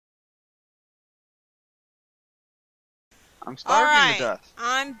I'm starving to Alright, death.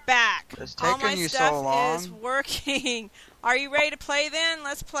 I'm back. It's All my taking you stuff so long. is working. Are you ready to play then?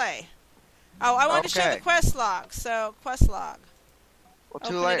 Let's play. Oh, I wanted to show the Okay. quest log. So, quest log. Well,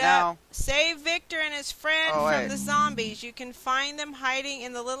 too Open late it up. now. Save Victor and his friend Oh, from wait. the zombies. You can find them hiding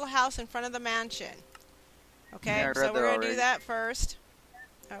in the little house in front of the mansion. Okay, Yeah, I read so that we're going to do already. that first.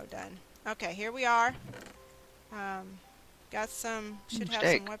 Oh, done. Okay, here we are. Got some, should have some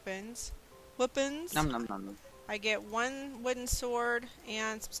Steak. weapons. Weapons. Nom nom nom nom. I get one wooden sword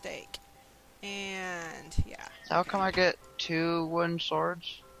and some steak. And, yeah. So how come I get 2 wooden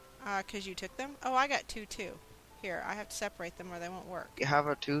swords? 'Cause you took them? Oh, I got two, too. Here, I have to separate them or they won't work. You have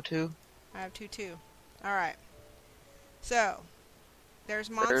a 2 too? I have two, too. Alright. So, there's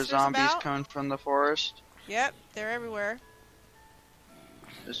monsters There's zombies about. coming from the forest. Yep, they're everywhere.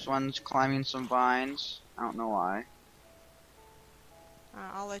 This one's climbing some vines. I don't know why.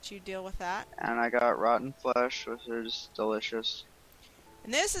 I'll let you deal with that. And I got rotten flesh, which is delicious.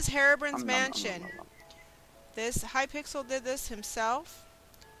 And this is Herobrine's Nom, nom, nom, mansion. nom, nom, nom. This Hypixel did this himself.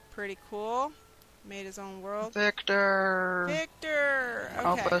 Pretty cool. Made his own world. Victor! Victor! Okay.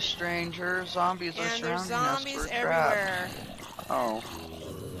 Help us, stranger. Zombies are And there's surrounding us. zombies We're everywhere. trapped. Oh,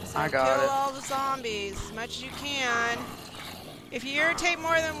 So I got kill it. all the zombies as much as you can. If you irritate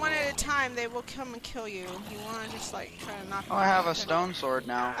more than one at a time, they will come and kill you. You want to just like try to knock them Oh, I have out. a stone sword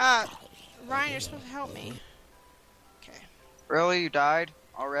now. Ryan, you're supposed to help me. Okay. Really? You died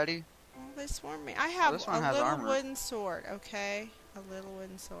already? Oh, they swarmed me. I have this one a has little armor. wooden sword, okay? A little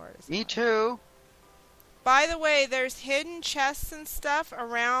wooden sword. is Me fine. too. By the way, there's hidden chests and stuff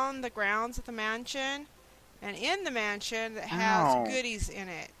around the grounds of the mansion. And in the mansion that has Ow. goodies in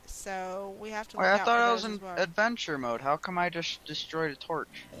it. So we have to look Wait, I out thought for I those was as in well. adventure mode. How come I just destroyed a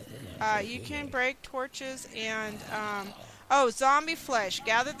torch? You can break torches and, oh, zombie flesh.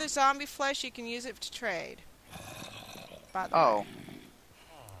 Gather the zombie flesh, you can use it to trade. By the way. Oh,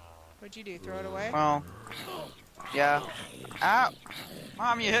 What'd you do, throw it away? well, yeah. Ow!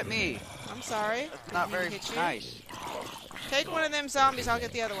 Mom, you hit me. I'm sorry. Not Didn't mean very to hit you. nice. Take one of them zombies, I'll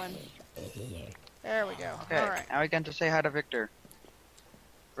get the other one. There we go. Okay, Alright. now we get to say hi to Victor.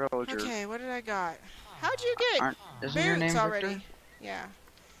 Villager. Okay, what did I got? How'd you get Isn't your name boots Victor? already? Yeah.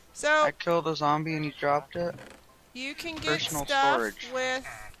 So, I killed a zombie and he dropped it. you can get Personal stuff storage. with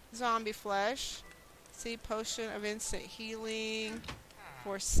zombie flesh. See, potion of instant healing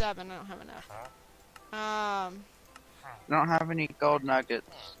for 7. I don't have enough. I don't have any gold nuggets.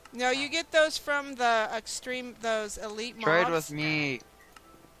 No, you get those from the those elite mobs. Trade with me.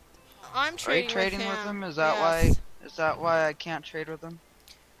 I'm Are you trading, trading with with him. them? Is that Yes. why I can't trade with them?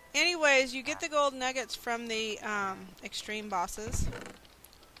 Anyways, you get the gold nuggets from the extreme bosses.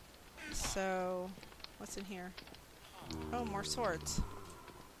 So, what's in here? Oh, more swords.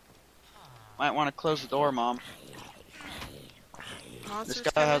 Might want to close the door, Mom. Monsters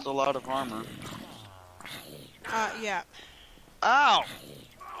This guy has a coming? lot of armor. Yeah. Ow!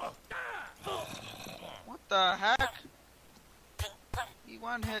 What the heck? He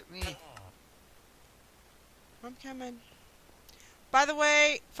one hit me. I'm coming. By the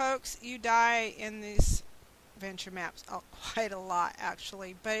way, folks, you die in these adventure maps quite a lot,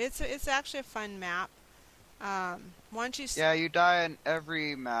 actually. But it's actually a fun map. Once you Yeah, you die in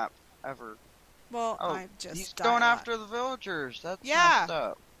every map ever. well, Oh, I just he's die going a lot. after the villagers. That's Yeah. messed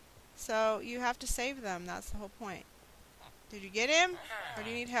up. So you have to save them. That's the whole point. Did you get him, or do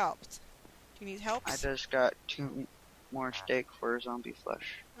you need help? Do you need help? I just got 2 more steak for zombie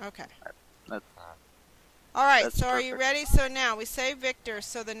flesh. Okay. That- All right. that's So are you perfect. ready? So now we save Victor.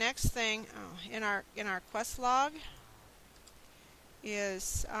 So the next thing in our quest log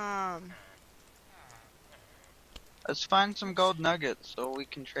is Let's find some gold nuggets so we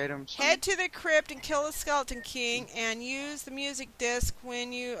can trade them some. head to the crypt and kill the Skeleton King, and use the music disc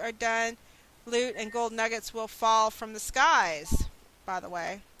when you are done. Loot and gold nuggets will fall from the skies. By the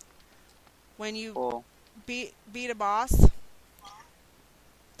way, when you Cool. beat a boss,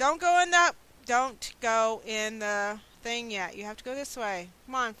 don't go in the thing yet. You have to go this way.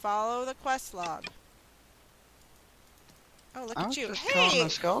 Come on, follow the quest log. Oh, look I at was you. just killing Hey, the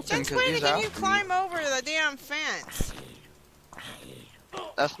skeleton since 'cause when he's can you after me. climb over the damn fence?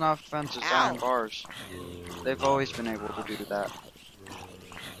 That's not fence, it's Ow. iron bars. They've always been able to do that.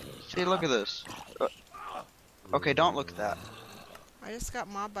 See, look at this. Okay, don't look at that. I just got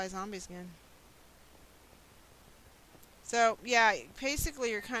mobbed by zombies again. So, yeah,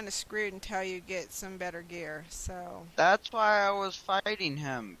 basically you're kind of screwed until you get some better gear, so... That's why I was fighting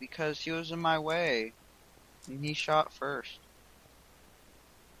him, because he was in my way. And he shot first.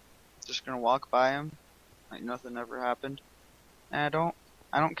 Just gonna walk by him, like nothing ever happened. And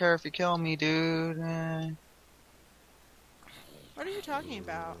I don't care if you kill me, dude. What are you talking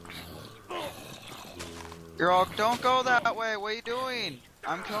about? You're all, don't go that way. What are you doing?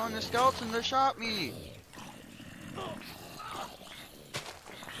 I'm killing the skeleton that shot me. God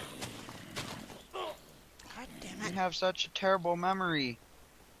damn You it. have such a terrible memory.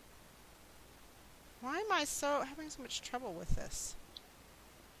 Why am I having so much trouble with this?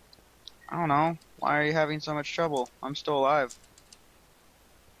 I don't know. Why are you having so much trouble? I'm still alive.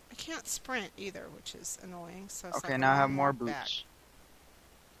 I can't sprint either, which is annoying. So it's Okay, like now I a have long more walk boots. back.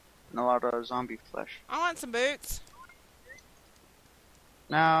 And a lot of zombie flesh. I want some boots.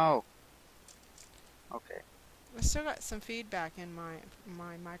 No. Okay. I still got some feedback in my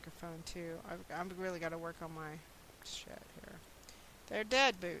microphone too. I've really got to work on my shit here. They're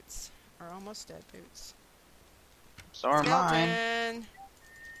dead boots, or almost dead boots. So are mine.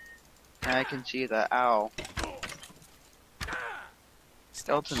 Skeleton. I can see that. Ow.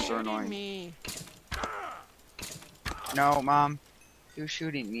 Stop Skeletons are shooting annoying. me. No, Mom. You're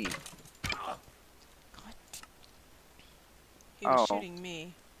shooting me. He was Oh. shooting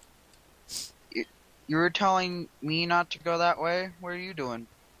me. You were telling me not to go that way? What are you doing?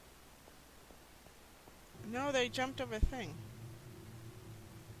 No, they jumped over a thing.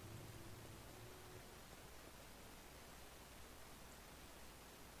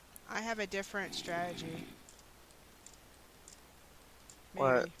 I have a different strategy. Maybe.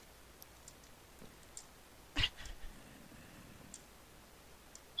 What?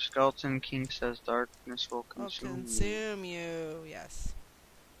 Skeleton King says darkness will Will consume you. consume you. Yes.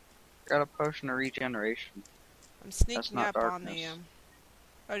 Got a potion of regeneration. I'm sneaking not up on the. darkness.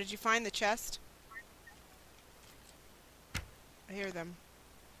 Oh, did you find the chest? I hear them.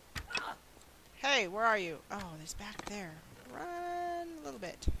 Hey, where are you? Oh, there's back there. Run a little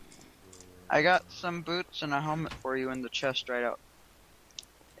bit. I got some boots and a helmet for you in the chest right out.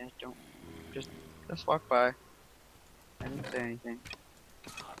 Yeah, don't. Just walk by. I didn't say anything.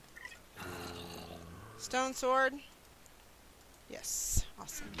 Stone sword? Yes.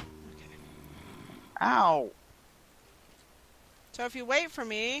 Awesome. Okay. Ow! So if you wait for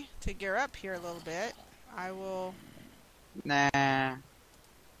me to gear up here a little bit, I will... Nah.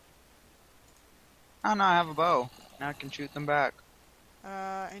 Oh no, I have a bow. Now I can shoot them back.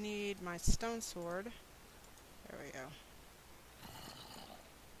 I need my stone sword. There we go.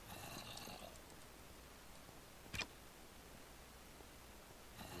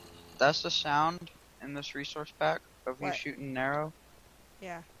 That's the sound in this resource pack of you What? shooting an arrow.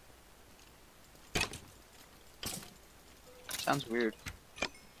 Yeah. Sounds weird. There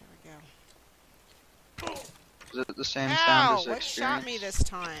we go. Is it the same Ow! sound as What experience? shot me this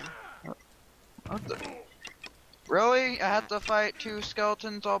time? What the? Really? I had to fight 2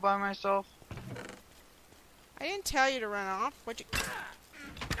 skeletons all by myself? I didn't tell you to run off. What'd you...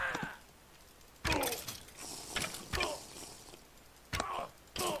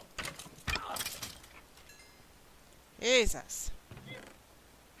 Jesus.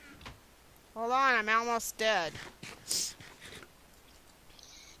 Hold on, I'm almost dead.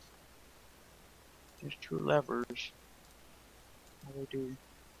 There's 2 levers. What do I do?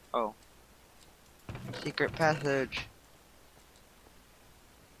 Oh. Secret passage.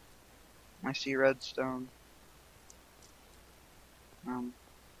 I see redstone. I'm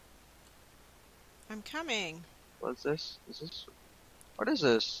coming. What's this? Is this? What is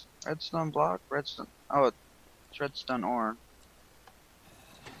this? Redstone block? Redstone. Oh, it's redstone ore.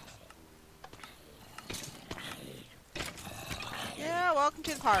 Yeah, welcome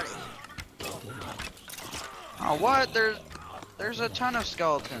to the party. Oh, what? There's a ton of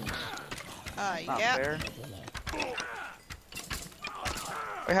skeletons. Not yeah. fair.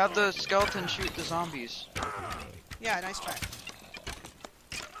 We have the skeleton shoot the zombies. Yeah, nice try.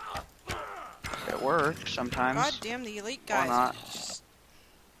 It works sometimes. God damn the elite Or guys. not.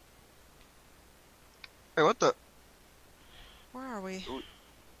 Hey, what the? Where are we?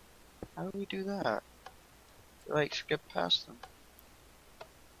 How do we do that? We, like, skip past them.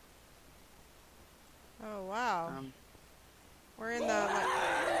 Oh, wow. We're in the... Like...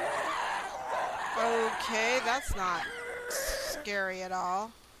 Okay, that's not scary at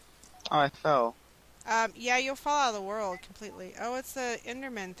all. Oh, I fell. Yeah, you'll fall out of the world completely. Oh, it's the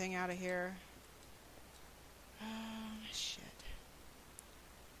Enderman thing out of here. Shit.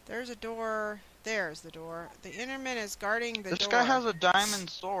 There's a door. There's the door. The Enderman is guarding the door. This guy has a diamond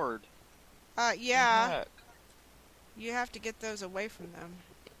sword. Yeah. What the heck? You have to get those away from them.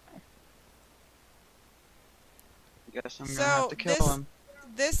 Guess I'm gonna have to kill him.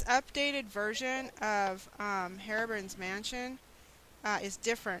 This updated version of Herobrine's Mansion is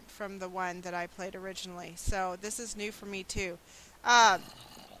different from the one that I played originally. So this is new for me too.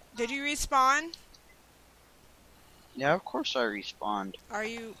 Did you respawn? Yeah, I respawned. Okay, good. Because I was trying to get Yeah, of course I respawned. Are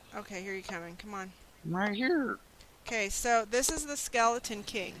you... Okay, here you coming. Come on. I'm right here. Okay, so this is the Skeleton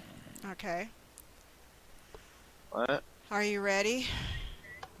King. Okay. What? Are you ready?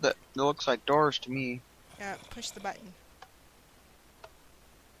 That looks like doors to me. Yeah, push the button.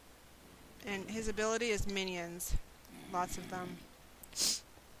 And his ability is minions. Lots of them.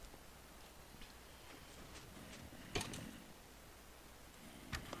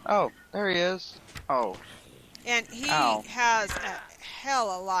 Oh, there he is. Oh. And he Ow. has a hell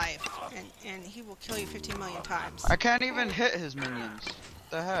of life. And he will kill you 15 million times. I can't even hit his minions. What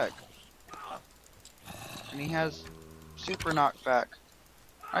the heck? And he has super knockback.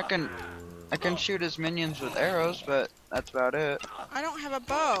 I can shoot his minions with arrows, but that's about it. I don't have a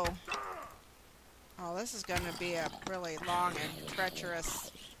bow. Oh, this is going to be a really long and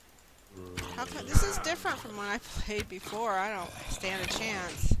treacherous... How come... This is different from when I played before. I don't stand a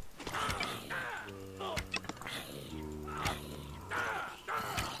chance.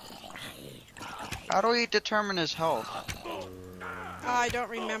 How do we determine his health? Oh, I don't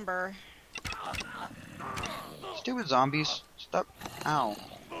remember. Stupid zombies. Stop. Ow.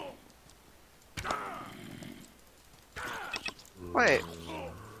 Wait.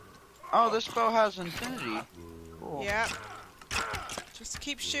 Oh, this bow has infinity. Cool. Yep. Just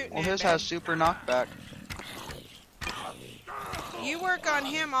keep shooting Well, it, his babe. has super knockback. You work on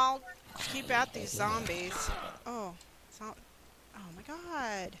him, I'll keep at these zombies. Oh, oh my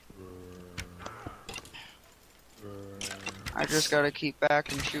god. I just gotta keep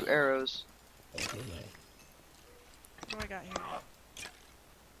back and shoot arrows. What do I got here?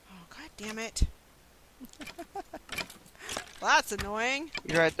 Oh, god damn it. Well, that's annoying.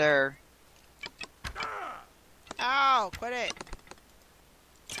 He's right there. Ow, quit it.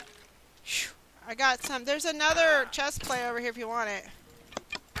 Phew, I got some. There's another chest plate over here if you want it.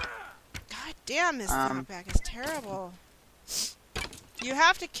 God damn, this knockback is terrible. You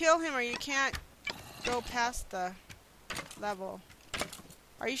have to kill him or you can't go past the level.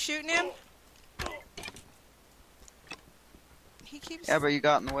 Are you shooting him? He keeps... Yeah, but you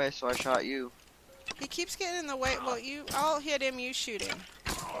got in the way, so I shot you. He keeps getting in the way. Well, I'll hit him, you shoot him.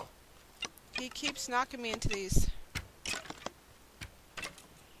 He keeps knocking me into these.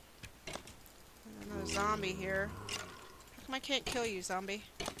 Another zombie here. How come I can't kill you, zombie?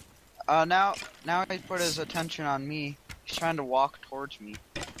 Now he's put his attention on me. He's trying to walk towards me.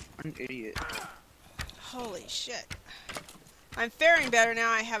 What an idiot. Holy shit. I'm faring better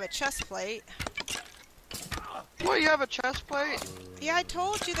now I have a chest plate. What, you have a chest plate? Yeah, I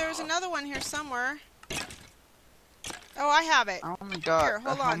told you there was another one here somewhere. Oh, I have it. I only got Here, a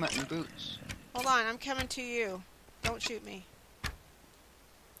hold on. helmet and boots. Hold on, I'm coming to you. Don't shoot me.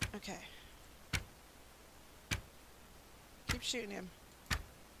 Okay. Keep shooting him.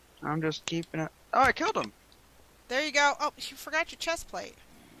 I'm just keeping it. Oh, I killed him. There you go. Oh, you forgot your chest plate.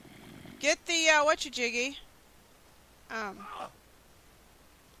 Get the, whatcha-jiggy.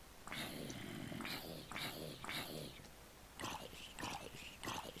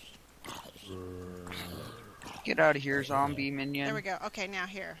 Get out of here, zombie minion. There we go. Okay, now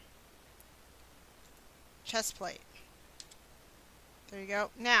here. Chest plate. There you go.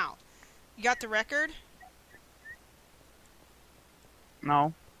 Now, you got the record?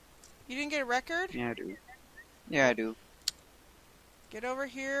 No. You didn't get a record? Yeah, I do. Yeah, I do. Get over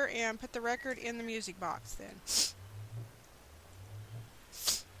here and put the record in the music box then.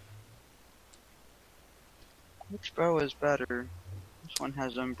 Which bow is better? This one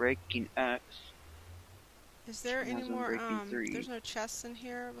has Unbreaking X. Is there It any has more, Unbreaking 3. there's no chests in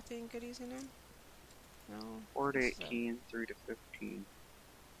here with any goodies in them? No. 4 to What's that? 18, 3 to 15.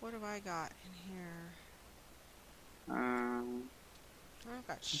 What have I got in here? I don't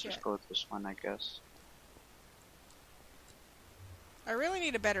got Let's shit. just go with this one, I guess. I really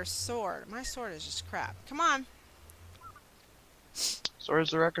need a better sword. My sword is just crap. Come on. So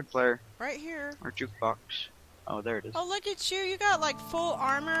where's the record player? Right here. Or jukebox? Oh, there it is. Oh, look at you. You got like full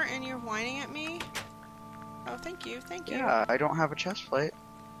armor and you're whining at me. Oh, thank you. Thank you. Yeah, I don't have a chest plate.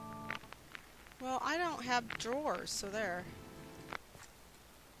 Well, I don't have drawers, so there.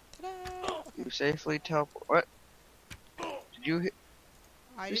 Ta-da! You safely teleport. What? Did you hit?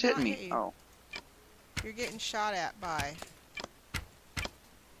 I Who's did not hitting hit me? you. Oh. You're getting shot at by...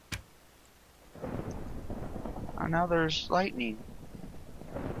 Oh, now there's lightning.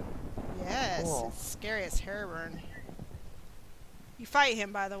 Yes, Cool. it's scary as Herobrine. You fight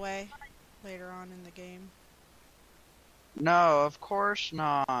him, by the way, later on in the game. No, of course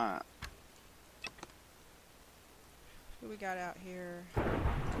not. Who we got out here?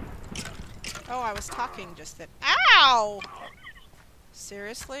 Oh, I was talking just then. Ow!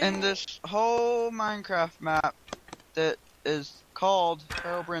 Seriously? In this whole Minecraft map, that is called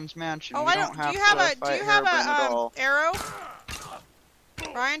Herobrine's Mansion. Oh, We I don't don't. have Do you to have a? Do fight you have Herobrine at a all. arrow?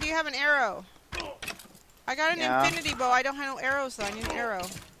 Ryan, do you have an arrow? I got an Yeah. infinity bow. I don't have no arrows though. I need an arrow.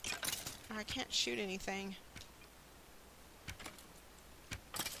 Oh, I can't shoot anything.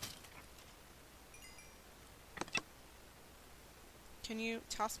 Can you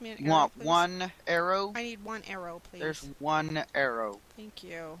toss me an You arrow, want please? one arrow? I need one arrow, please. There's one arrow. Thank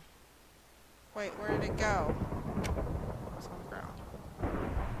you. Wait, where did it go? It's on the ground.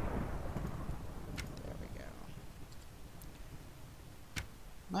 There we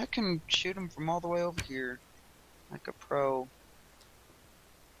go. I can shoot him from all the way over here, like a pro.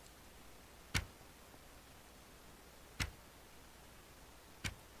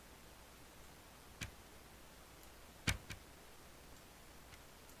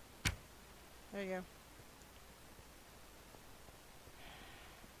 There you go.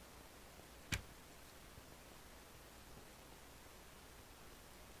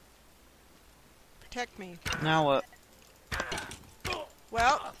 Protect me. Now what?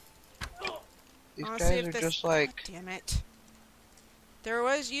 Well, These I'll see guys if are this. just like... God damn it!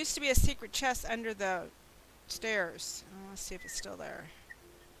 There used to be a secret chest under the stairs. Let's see if it's still there.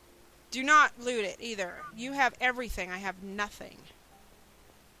 Do not loot it either. You have everything. I have nothing.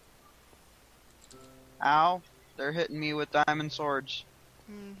 Ow. They're hitting me with diamond swords.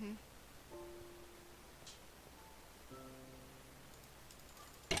 Mm-hmm.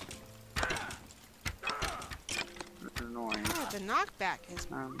 They're annoying. Oh, the knockback is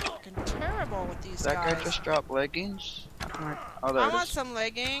Um, fucking terrible with these that guys. guy just dropped leggings? Oh, there I it want is. some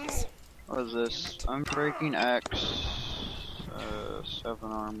leggings. What is this? Unbreaking X.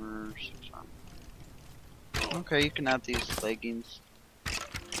 7 armor, 6 armor. Okay, you can have these leggings.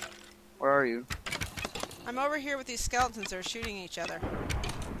 Where are you? I'm over here with these skeletons. They're shooting each other.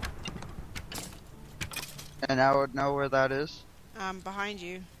 And I would know where that is. Behind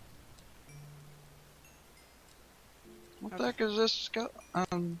you. What Okay. the heck is this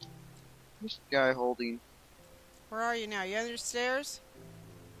this guy holding? Where are you now? You under the stairs?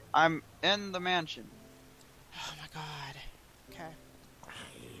 I'm in the mansion. Oh my god. Okay.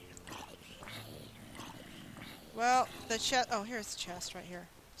 Well, the chest. Oh, here's the chest right here.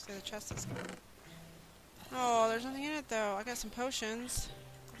 See, the chest is gone. Oh, there's nothing in it though. I got some potions.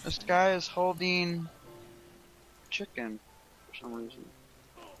 This guy is holding chicken for some reason.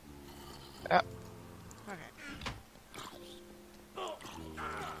 Yeah. Okay.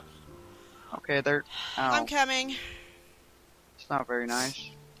 Okay, they're... Ow. I'm coming. It's not very nice.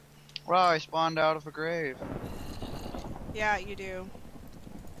 Wow, I spawned out of a grave. Yeah, you do.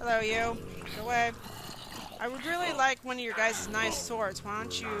 Hello, you. Go away. I would really like one of your guys' nice swords. Why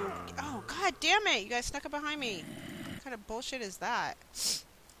don't you... Oh, god damn it! You guys snuck up behind me. What kind of bullshit is that?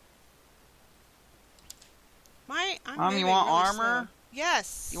 I'm Mom, you moving want really armor? slow.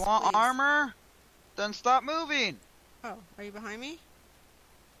 Yes. You want please. armor? Then stop moving! Oh, are you behind me?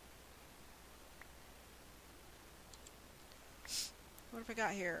 What have I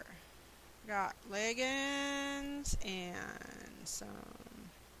got here? I got leggings and some...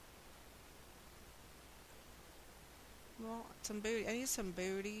 Well, some booty. I need some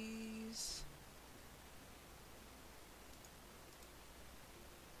booties.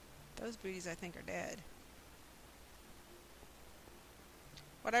 Those booties I think are dead.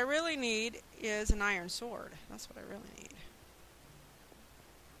 What I really need is an iron sword. That's what I really need.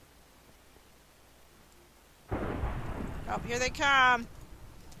 Oh, here they come.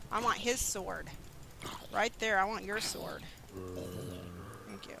 I want his sword. Right there, I want your sword.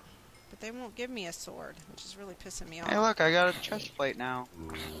 Thank you. But they won't give me a sword, which is really pissing me off. Hey look, I got a chest plate now.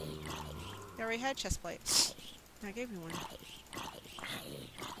 You already had chest plate. I gave you one.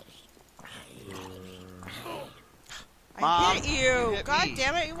 I Mom, hit you! you hit God me.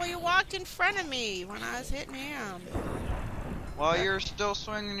 damn it! Well, you walked in front of me when I was hitting him. While you're still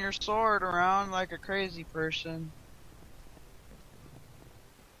swinging your sword around like a crazy person.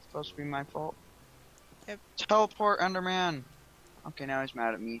 It's supposed to be my fault. Yep. Teleport Enderman. Okay, now he's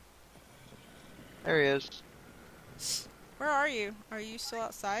mad at me. There he is. Where are you? Are you still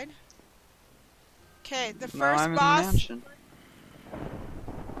outside? Okay, the No, first I'm boss. in the mansion.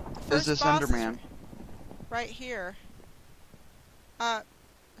 The Is first this boss Enderman? right here. The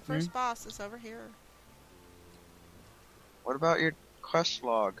first boss is over here. What about your quest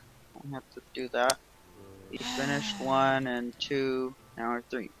log? I don't have to do that. You finished 1 and 2, now we're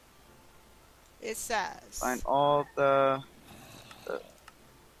 3. It says. Find all the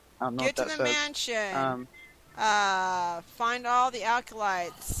I don't know Get to what the that mansion. says. Find all the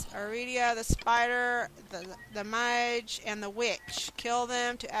acolytes. Aurelia, the spider, the mage, and the witch. Kill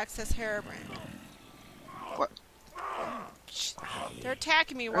them to access Herobrine. What? They're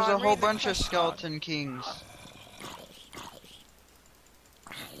attacking me There's while a I'm whole reading the bunch of quest skeleton kings. log.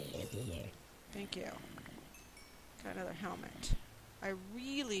 Thank you. Got another helmet. I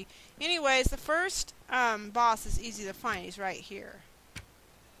really... Anyways, the first boss is easy to find. He's right here.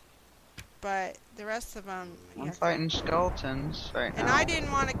 But the rest of them... I'm fighting skeletons right now. And I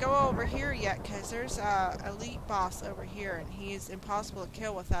didn't want to go over here yet because there's a elite boss over here, and he's impossible to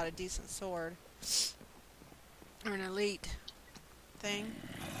kill without a decent sword. Or an elite thing.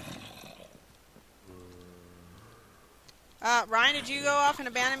 Ryan, did you go off and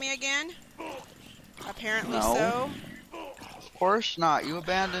abandon me again? Apparently No. so. Of course not. You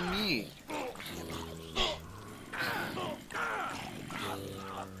abandoned me.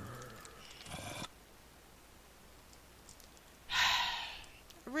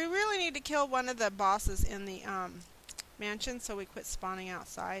 We really need to kill one of the bosses in the mansion so we quit spawning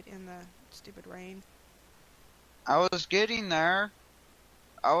outside in the stupid rain. I was getting there.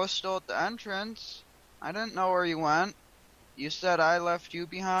 I was still at the entrance. I didn't know where you went. You said I left you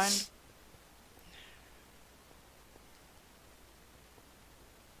behind.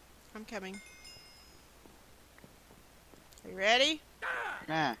 I'm coming. Are you ready?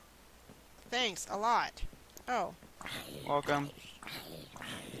 Nah. Thanks, a lot. Oh, Welcome.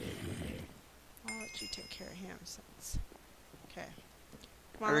 I'll let you take care of him since... Okay.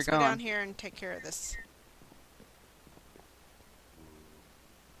 Come Where on, we let's go going? down here and take care of this.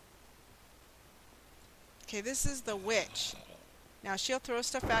 Okay, this is the witch. Now, she'll throw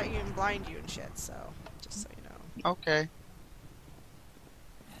stuff at you and blind you and shit, so... Just so you know. Okay.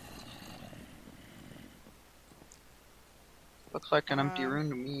 Looks like an empty room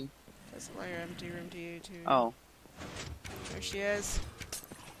to me. Does it look like an empty room to you, too? Oh. There she is.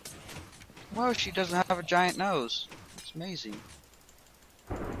 Whoa, she doesn't have a giant nose. It's amazing.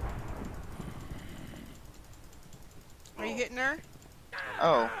 Are you hitting her?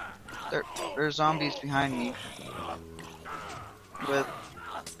 Oh. There's zombies behind me. With...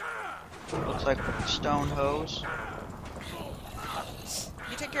 looks like stone hose.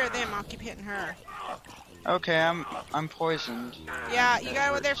 You take care of them, I'll keep hitting her. Okay, I'm poisoned. Yeah, you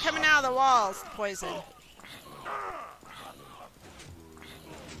got... They're coming out of the walls, the poison.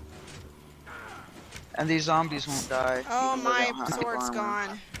 And these zombies won't die. Oh, even though they my don't have sword's armor.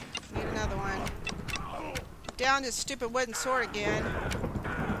 gone. Need another one. Down this stupid wooden sword again.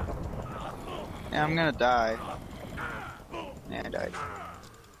 Yeah, I'm gonna die. Yeah, I died.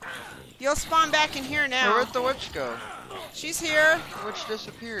 You'll spawn back in here Hey, now. where'd the witch go? She's here. The witch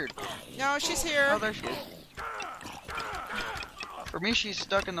disappeared. No, she's here. Oh, there she is. For me, she's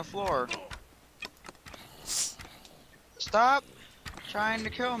stuck in the floor. Stop trying to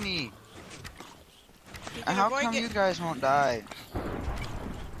kill me. You And can how avoid come get- you guys won't die?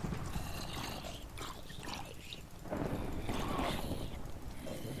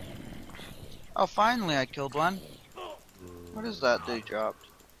 Oh, finally I killed one. What is that they dropped?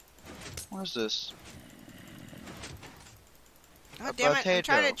 What is this? God A damn it, I'm potato.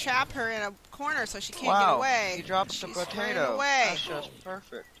 trying to trap her in a corner so she can't Wow, get away. you dropped She's a running potato. away. That's just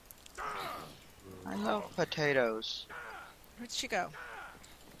perfect. I love potatoes. Where'd she go?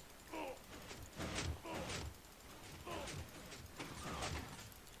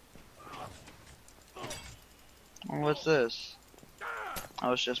 Well, what's this?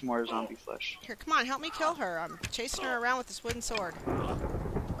 Oh, it's just more zombie flesh. Here, come on, help me kill her. I'm chasing her around with this wooden sword.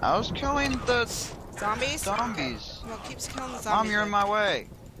 I was killing the Zombies? zombies. Well, it keeps killing the zombies. Mom, you're in my way.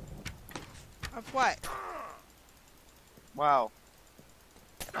 Of what? Wow.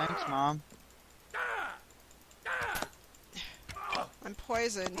 Thanks, Mom. I'm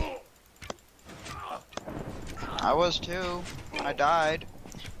poisoned. I was too. I died.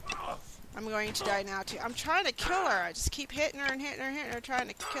 I'm going to die now too. I'm trying to kill her. I just keep hitting her and hitting her and hitting her, trying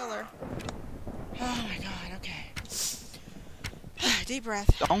to kill her. Oh my god, okay. Deep breath.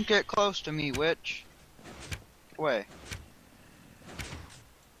 Don't get close to me, witch. Get away.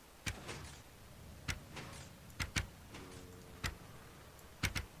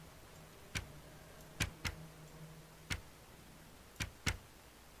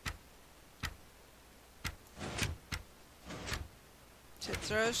 Shit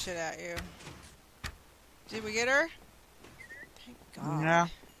throws shit at you. Did we get her? Thank God. Yeah,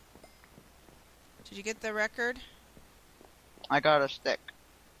 Did you get the record? I got a stick.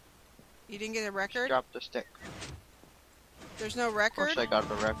 You didn't get a She record? dropped the stick. There's no Of record? course I got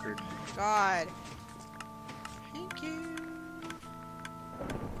the record. God. Thank you.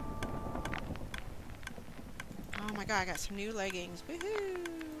 Oh my god, I got some new leggings. Woohoo!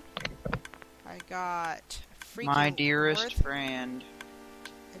 I got a freaking My dearest worth- friend.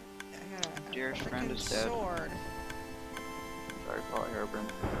 I got a Dearest freaking friend is dead. sword. Sorry, Paul Herobrine.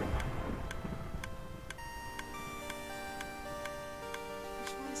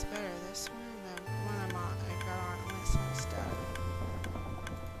 Which one's better? This one or the one I got on at least some stuff?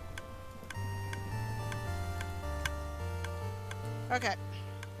 Okay.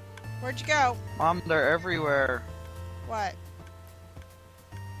 Where'd you go? Mom, they're everywhere. What?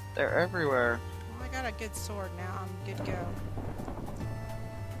 They're everywhere. Well, I got a good sword now. I'm good to go.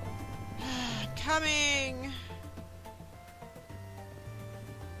 Coming!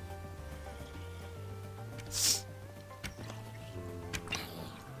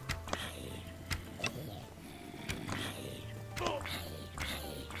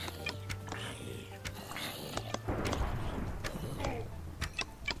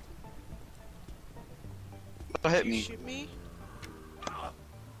 Hit Did you me. shoot me?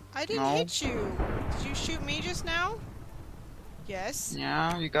 I didn't No. hit you. Did you shoot me just now? Yes.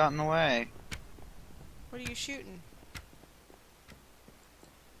 Yeah, you got in the way. What are you shooting?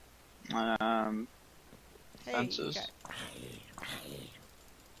 Fences.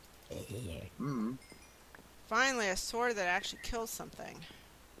 Hmm. Finally, a sword that actually kills something.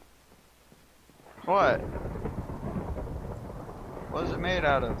 What? What is it made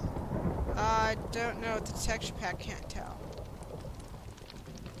out of? I don't know. The texture pack can't tell.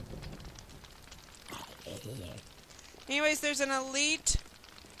 Anyways, there's an elite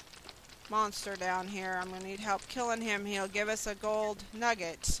monster down here. I'm going to need help killing him. He'll give us a gold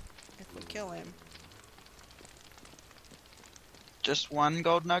nugget if we kill him. Just one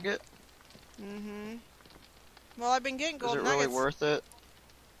gold nugget? Mm-hmm. Well, I've been getting gold Is it nuggets. really worth it?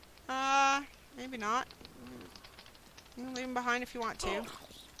 Maybe not. You can leave him behind if you want to.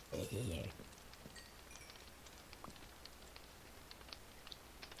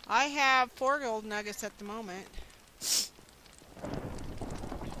 I have 4 gold nuggets at the moment. So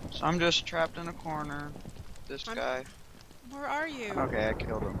I'm just trapped in a corner. This guy. Where are you? Okay, I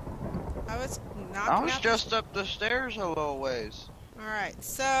killed him. I was knocking I was out just up the stairs a little ways. Alright,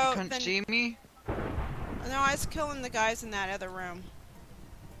 so You couldn't then... see me? No, I was killing the guys in that other room.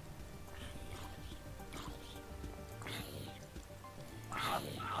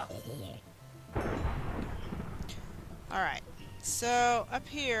 Alright, so up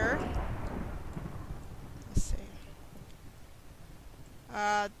here... Let's see.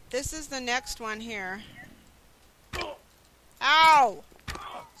 This is the next one here. Ow!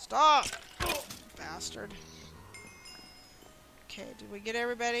 Stop! Bastard. Okay, did we get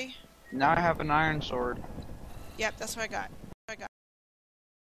everybody? Now I have an iron sword. Yep, that's what I got.